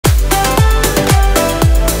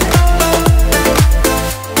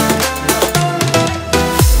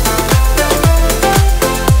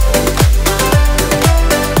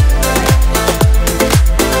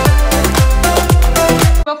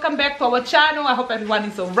our channel. I hope everyone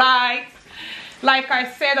is alright. Like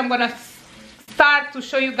I said, I'm gonna start to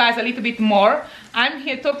show you guys a little bit more. I'm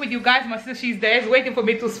here to talk with you guys. My sister, she's there, is waiting for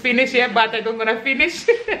me to finish here, but I don't gonna finish.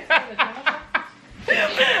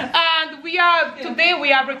 And today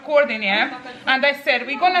we are recording here, and I said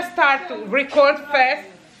we're gonna start to record first.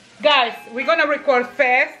 Guys, we're gonna record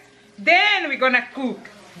first, then we're gonna cook.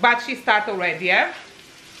 But she started already, yeah?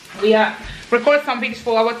 We record some videos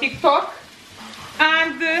for our TikTok,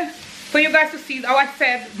 and for you guys to see how I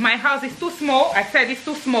said my house is too small. I said it's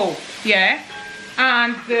too small, yeah?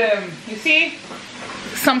 And you see,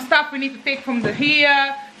 some stuff we need to take from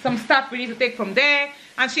here, some stuff we need to take from there.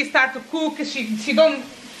 And she start to cook. She don't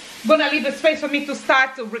gonna leave a space for me to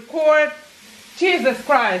start to record. Jesus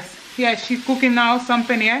Christ. Yeah, she's cooking now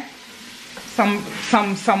something here. Some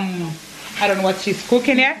I don't know what she's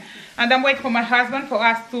cooking here. And I'm waiting for my husband for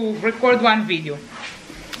us to record one video.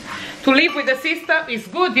 To live with the sister is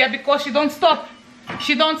good, yeah, because she don't stop.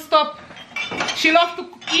 She don't stop. She loves to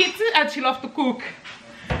eat and she loves to cook.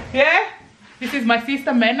 Yeah? This is my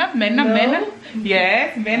sister Mena.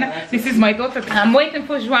 Yes, Mena. This is my daughter. I'm waiting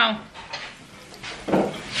for João.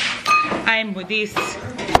 I'm with this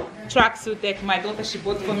tracksuit that my daughter she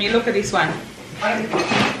bought for me. Look at this one.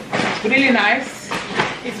 It's really nice.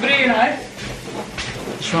 It's really nice.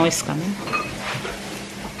 João is coming.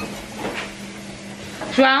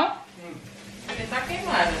 João? Ele tá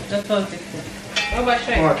queimado. Já tô aqui. Vou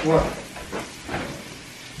baixar aí. What?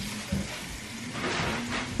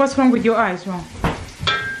 What's wrong with your eyes, João?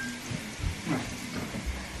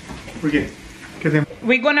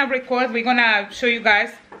 We're gonna record. We're gonna show you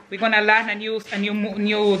guys. We're gonna learn a new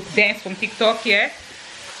dance from TikTok, yeah.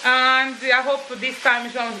 And I hope this time,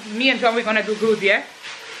 me and João, we're gonna do good, yeah.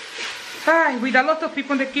 With a lot of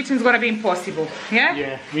people in the kitchen, it's gonna be impossible, yeah.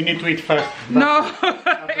 Yeah, we need to eat first. No,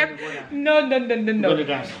 no.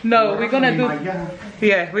 No, we're gonna do.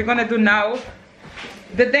 Yeah, we're gonna do now.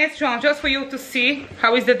 The dance, João, just for you to see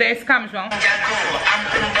how is the dance come, João. Show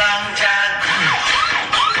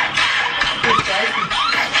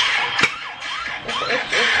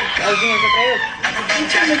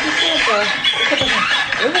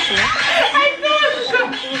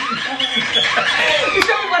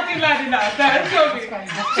me what you learned now.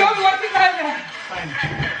 Show me what you learned now.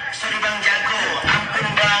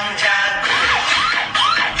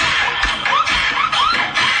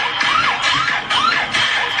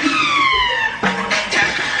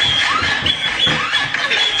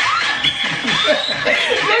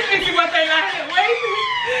 Let me see what I learned. Wait.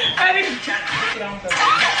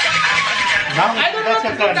 I don't know how to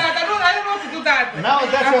do that. I don't know how to do that. Now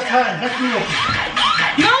that's your time. Let's do it.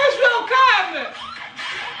 No, João, come.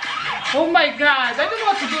 Oh my God, I don't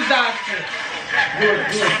know how to do that. Good.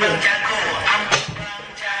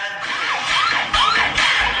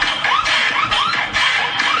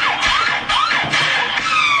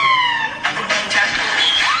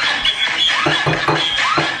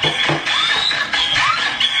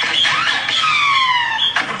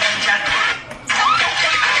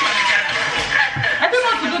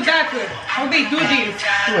 How they do this?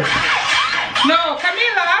 No,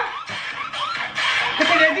 Camila! Look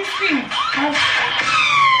at this thing.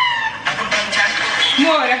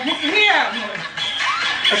 More, here, more.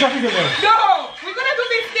 No, we're gonna do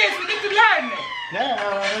this. We need to learn.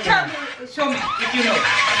 Yeah. Show me if you know.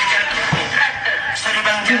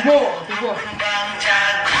 Before.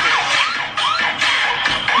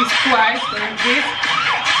 It's twice, like this.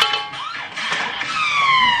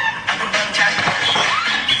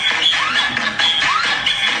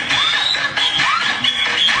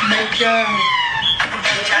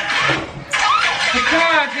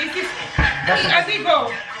 God, this is. As we go.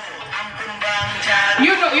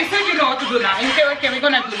 You said you know what to do now. You say, okay, we're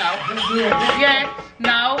gonna do now. Yeah,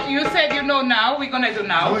 now. You said you know now. We're gonna do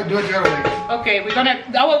now. Do it your way. Okay, we're gonna.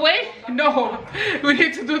 Our way? No. We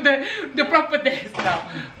need to do the proper dance now.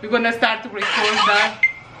 We're gonna start to record that.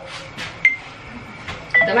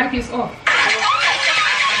 The light is off.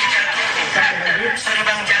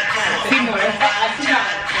 See more.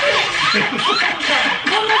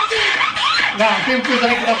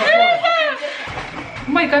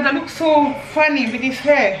 Oh my God, that looks so funny with his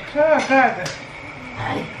hair. Oh God.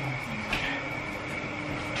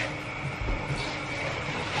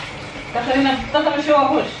 Catarina, tanta mexeu o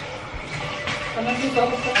arroz. Também fiz o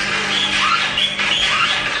arroz.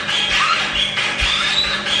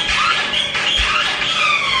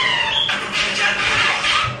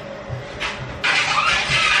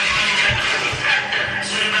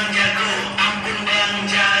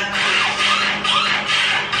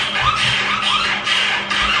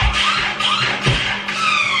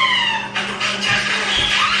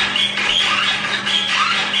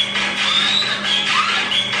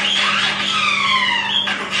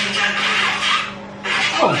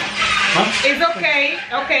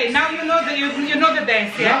 Okay, now you know the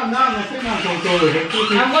dance, yeah? No,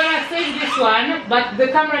 I'm gonna save this one, but the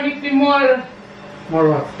camera needs to be more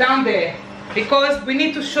what? down there because we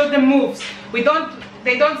need to show the moves. They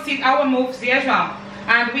don't see our moves, yes, ma'am.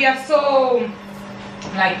 And we are so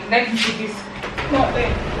like, let me see this. No,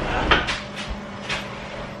 there.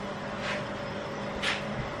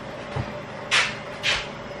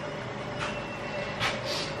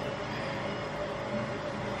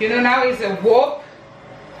 You know, now it's a walk,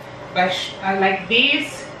 but like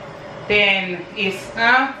this, then it's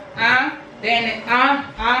then then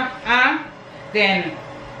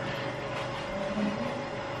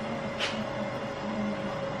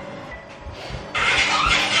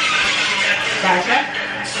gotcha.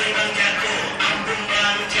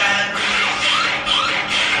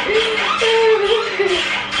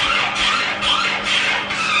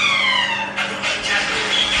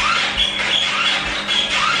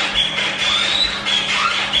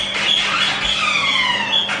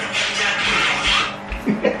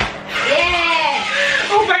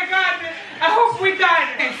 Oh my God! I hope we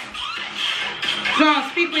done. John,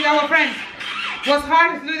 speak with our friends. Was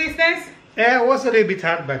hard to do this dance? Yeah, it was a little bit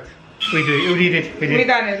hard, but we did it. We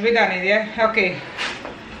done it, yeah? Okay.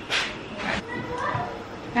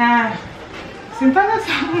 Sentadas,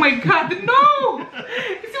 oh my God, no!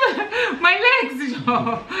 My legs!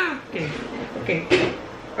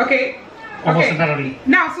 Okay. Vamos sentar ali.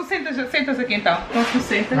 Não, só sentas aqui então. Então tu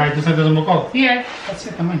senta. Vai, tu sentas no meu colo? Yeah. Pode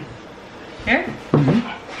ser também. Yeah?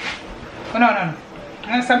 Oh, no.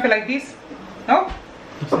 Something like this? No?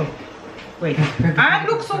 Não sei. Wait. I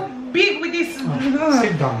look so big with this.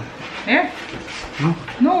 Sit down. Yeah?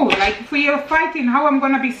 No, like if we are fighting, how I'm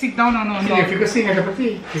gonna be sit down or no? Sim, fica assim, é para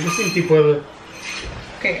ti. Fica assim, tipo...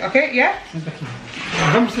 Okay, yeah? Senta aqui.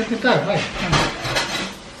 Vamos tentar, vai.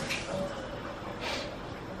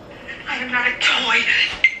 I am not a toy.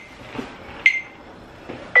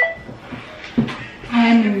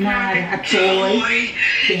 I'm not a toy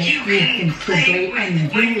that you can play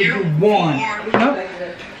and you want. No?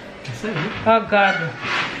 Oh God.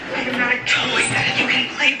 I am not a toy that you can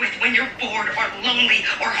play with when you're bored or lonely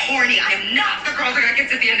or horny. I am not the girl that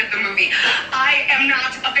gets at the end of the movie. I am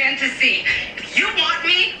not a fantasy. If you want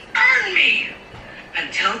me, earn me.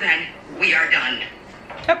 Until then, we are done.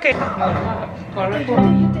 Okay.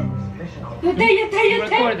 You're there.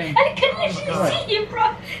 Recording. I can literally see you, bro.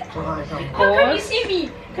 How can you see me?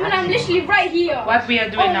 Come on, I'm literally right here. What we are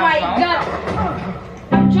doing now, Oh my Mom? God.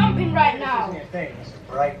 I'm jumping right now.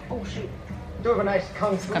 Right. Oh shoot. Do have a nice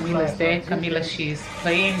kung fu Camila's class. there. Camila, she's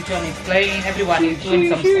playing. John is playing. Everyone is doing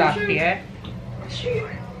some stuff here.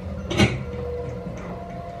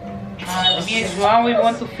 Me and João, we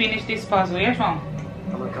want to finish this puzzle. Yeah, João?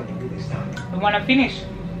 I'm gonna come to you this time. We want to finish.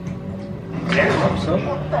 Yeah, I hope so.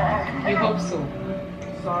 You hope so.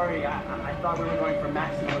 Sorry, I thought we were going for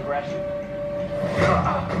maximum aggression.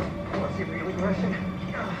 Was he really rushing?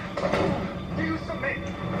 Do you submit?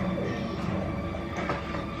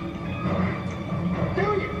 Do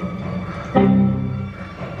you?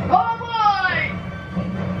 Oh boy!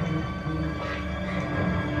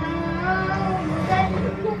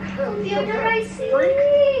 The other I see.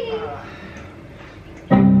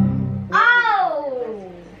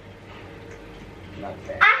 Oh!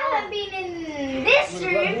 I haven't been in this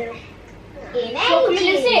room in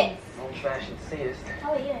ages. Old-fashioned sadist.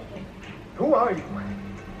 Oh yeah. Who are you?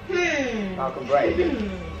 Malcolm Bright.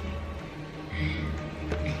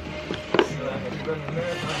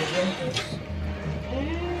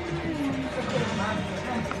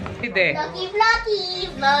 There.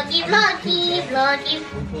 Vloggy.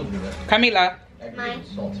 Camila. Mine.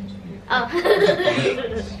 Oh.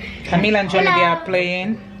 Camila and Johnny, they Hello. are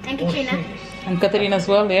playing. And Katrina. And Katarina as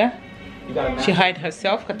well, yeah? She hide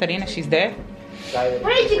herself. Katarina, she's there.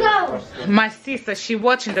 Where did you go? My sister, she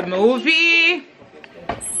watching the movie.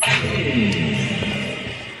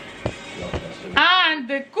 And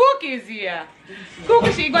the Cookie is here.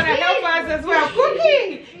 Cookie, she gonna help us as well.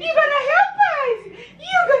 Cookie, you gonna help us.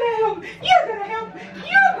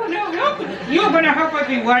 You're gonna help.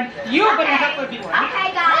 Everyone. You're gonna help everyone.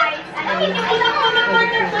 Okay, guys. I know you can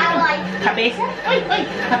like. Cabeza.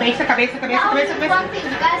 Cabeza. One thing,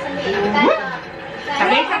 you guys are me.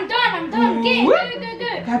 I'm done. Get. Go.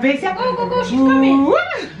 Cabeza. Go. She's coming.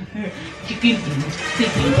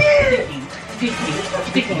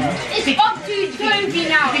 It's up to Toby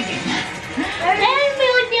now.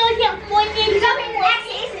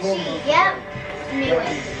 Yep.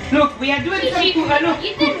 Look, we are doing some cool. Look.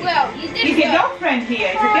 You did well. It's a girlfriend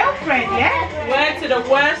here. It's a girlfriend, yeah? Went to the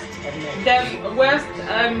worst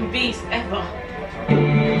beast ever.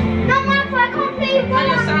 No, Martha, I can't play Turn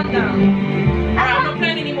your sound down. I'm not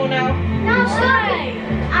playing anymore now. No, sorry.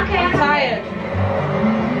 Okay, I'm tired.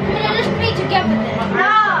 I'm gonna just play together then.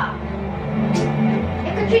 No.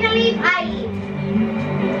 If Katrina leave, I leave.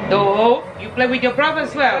 No, you play with your brother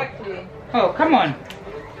as well. Exactly. Oh, come on.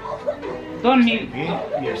 Don't be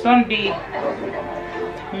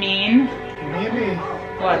mean. Maybe.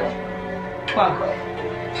 What? What?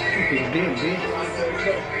 Maybe.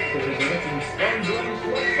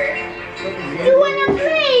 You wanna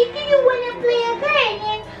play? Do you wanna play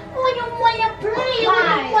again? I don't wanna play. I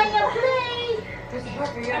don't wanna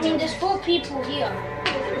play. I mean, there's 4 people here.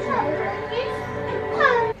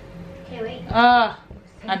 Okay, wait. Ah,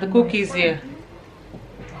 and the cookie's here.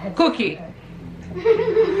 Cookie.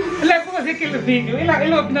 Leva pra fazer aquele vídeo. Ele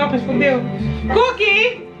não respondeu.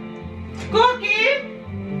 Cookie! Cookie!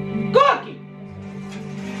 Cookie!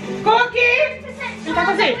 Cookie! Ele vai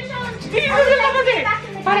fazer. Ele vai fazer.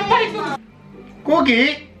 Para isso.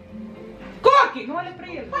 Cookie! Cookie! Não olha pra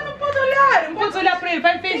ele. Pai, não pode olhar. Não pode olhar pra ele.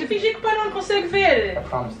 Vai ver. Fingir que o pai não consegue ver.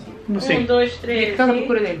 Como assim? 1, 2, 3. Tá na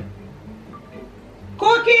procura dele.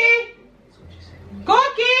 Cookie!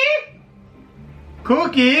 Cookie!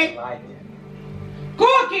 Cookie!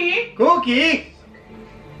 Cookie! Cookie!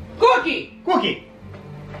 Cookie! Cookie!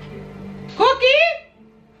 Cookie!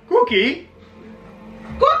 Cookie!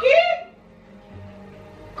 Cookie!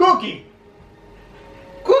 Cookie!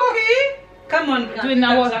 Cookie! Come on, Doing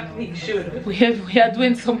our- exactly. Sure. We are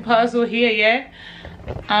doing some puzzle here, yeah.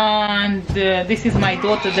 And this is my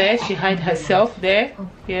daughter there. She hid herself there,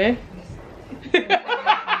 yeah.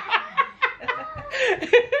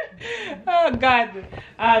 Oh God!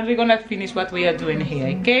 And we're gonna finish what we are doing here,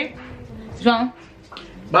 okay? Jean,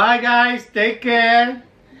 Bye guys, take care.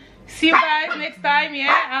 see you guys next time,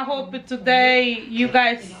 yeah. I hope today you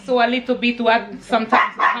guys saw a little bit what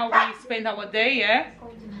sometimes how we spend our day, yeah.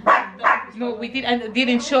 No, we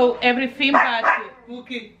didn't show everything, but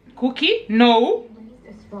Cookie. cookie, no.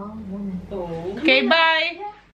 Oh. Okay, bye.